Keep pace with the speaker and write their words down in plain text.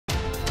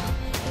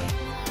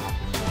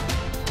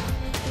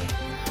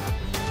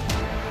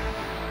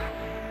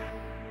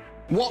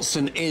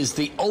Watson is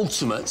the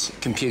ultimate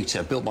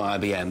computer built by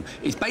IBM.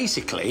 It's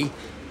basically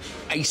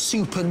a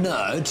super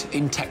nerd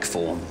in tech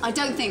form. I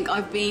don't think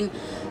I've been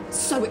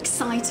so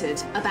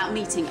excited about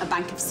meeting a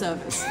bank of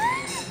servers.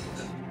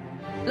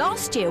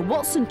 Last year,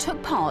 Watson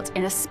took part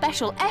in a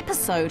special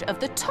episode of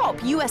the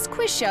top US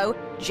quiz show,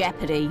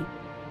 Jeopardy.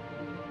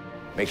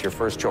 Make your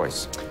first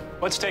choice.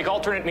 Let's take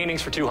alternate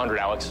meanings for 200,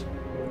 Alex.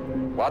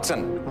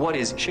 Watson, what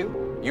is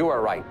shoe? You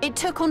are right. It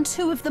took on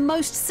two of the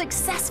most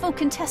successful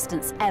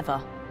contestants ever.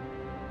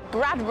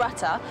 Brad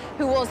Rutter,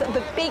 who was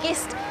the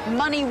biggest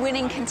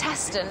money-winning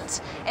contestant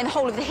in the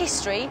whole of the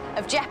history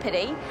of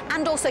Jeopardy,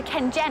 and also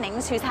Ken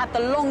Jennings, who's had the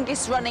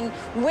longest-running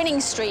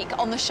winning streak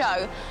on the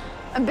show,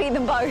 and beat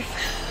them both.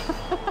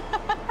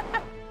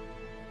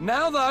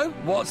 Now, though,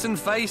 Watson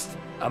faced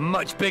a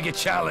much bigger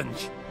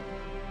challenge.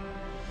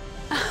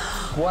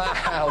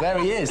 Wow, there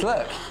he is,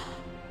 look.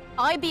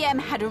 IBM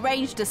had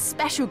arranged a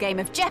special game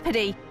of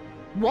Jeopardy,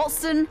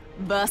 Watson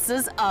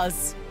versus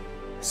us.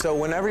 So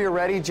whenever you're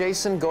ready,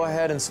 Jason, go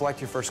ahead and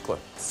select your first clue.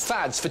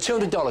 Fads for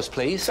 $200,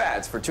 please.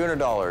 Fads for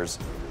 $200.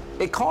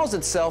 It calls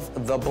itself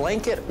the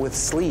blanket with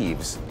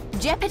sleeves.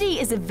 Jeopardy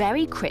is a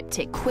very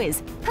cryptic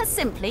quiz. Put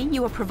simply,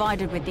 you are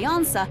provided with the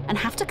answer and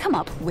have to come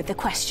up with the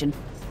question.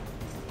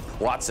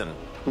 Watson.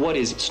 What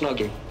is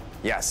Snuggie?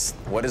 Yes.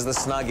 What is the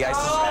Snuggie?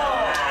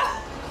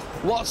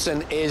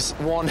 Watson is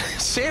one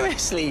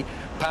seriously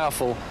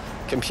powerful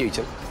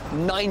computer.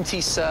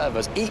 90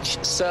 servers.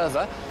 Each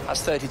server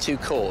has 32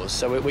 cores.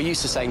 So we're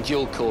used to saying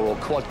dual core or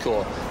quad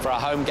core for our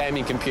home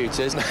gaming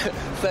computers.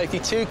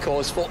 32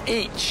 cores for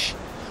each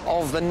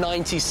of the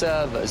 90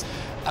 servers.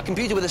 A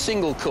computer with a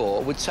single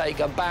core would take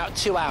about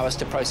 2 hours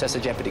to process a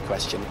Jeopardy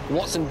question.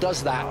 Watson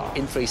does that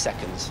in 3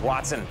 seconds.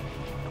 Watson.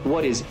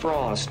 What is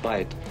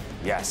frostbite?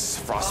 Yes,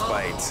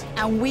 frostbite.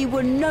 And we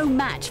were no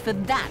match for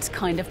that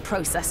kind of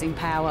processing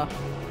power.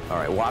 All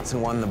right,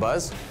 Watson won the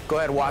buzz. Go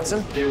ahead,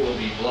 Watson. There will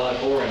be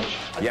blood orange.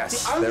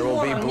 Yes, there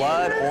will be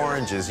blood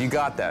oranges. You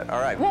got that. All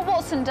right. What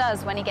Watson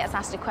does when he gets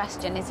asked a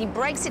question is he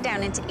breaks it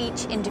down into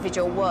each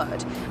individual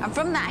word, and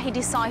from that he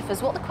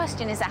deciphers what the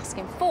question is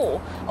asking for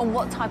and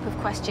what type of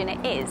question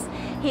it is.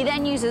 He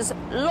then uses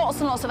lots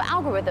and lots of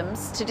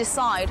algorithms to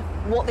decide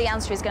what the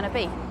answer is going to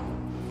be.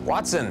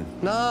 Watson.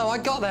 No, I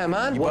got there,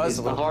 man. What is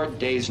the Hard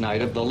Day's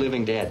Night of the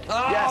Living Dead?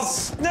 Oh,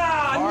 Yes. Nah,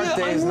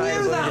 I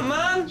knew that,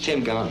 man.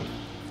 Tim Gunn.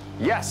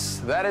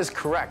 Yes, that is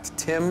correct.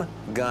 Tim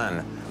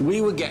Gunn.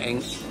 We were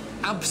getting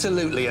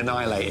absolutely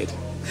annihilated.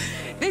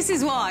 This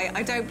is why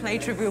I don't play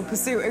Trivial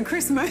Pursuit at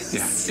Christmas.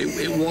 Yeah,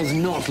 it was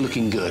not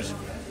looking good.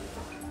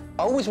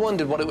 I always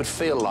wondered what it would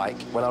feel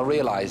like when I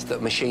realised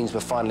that machines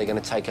were finally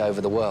going to take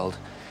over the world.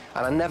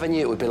 And I never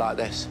knew it would be like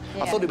this.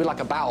 Yeah. I thought it'd be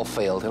like a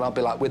battlefield, and I'd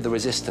be like with the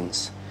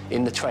resistance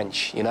in the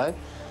trench, you know?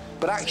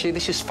 But actually,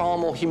 this is far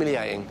more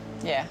humiliating.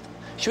 Yeah.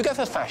 Should we go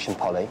for fashion,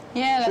 Polly?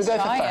 Yeah, let's Should we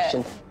go try for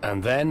fashion? it.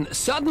 And then,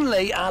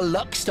 suddenly, our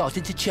luck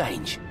started to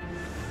change.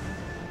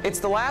 It's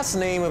the last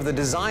name of the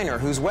designer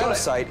whose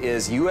website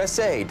is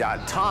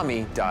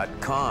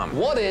usa.tommy.com.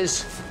 What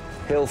is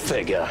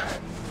Hilfiger?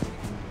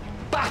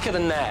 Back of the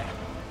net.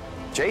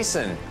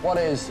 Jason. What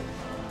is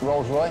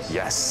Rolls-Royce?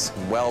 Yes,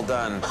 well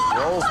done.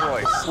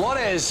 Rolls-Royce. What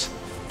is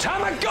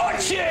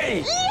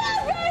Tamagotchi?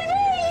 Yeah,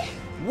 baby!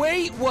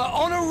 We were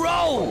on a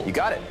roll. You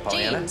got it,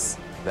 Pollyanna. Jeans.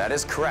 That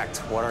is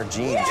correct. What are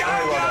jeans? Yeah,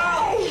 Very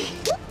well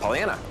done.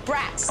 Pollyanna.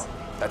 Brats.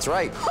 That's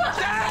right.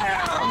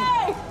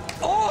 Damn!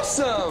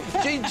 Awesome!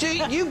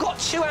 You got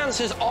 2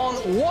 answers on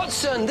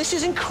Watson. This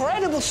is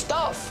incredible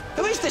stuff.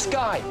 Who is this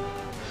guy?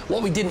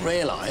 What we didn't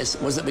realise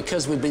was that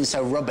because we'd been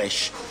so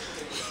rubbish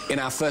in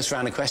our first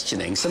round of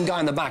questioning, some guy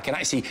in the back had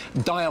actually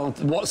dialed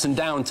Watson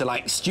down to,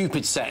 like,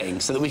 stupid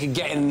settings so that we could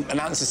get in and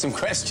answer some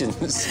questions.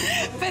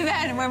 But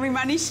then, when we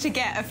managed to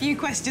get a few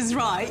questions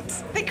right,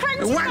 they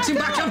cranked him Whacked him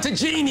back up to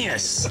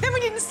genius! Then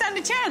we didn't stand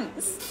a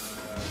chance.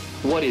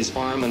 What is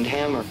Arm &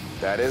 Hammer?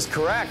 That is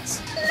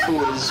correct. Who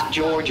is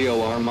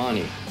Giorgio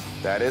Armani?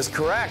 That is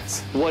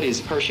correct. What is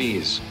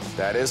Hershey's?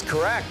 That is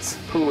correct.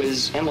 Who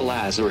is Emma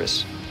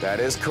Lazarus? That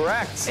is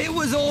correct. It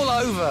was all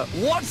over.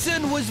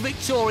 Watson was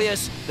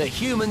victorious. The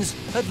humans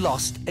had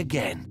lost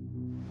again.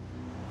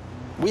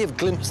 We have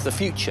glimpsed the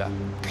future.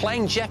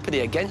 Playing Jeopardy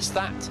against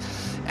that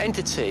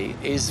entity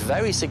is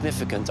very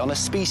significant. On a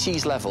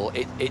species level,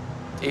 it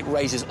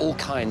raises all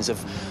kinds of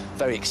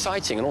very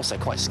exciting and also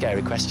quite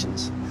scary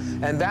questions.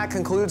 And that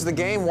concludes the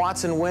game.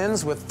 Watson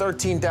wins with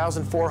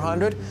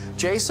 13,400.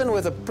 Jason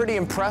with a pretty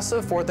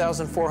impressive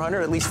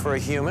 4,400, at least for a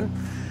human.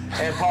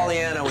 And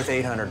Pollyanna with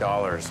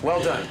 $800.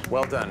 Well done,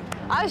 well done.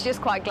 I was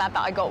just quite glad that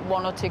I got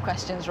 1 or 2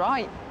 questions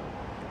right,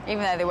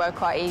 even though they were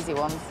quite easy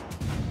ones.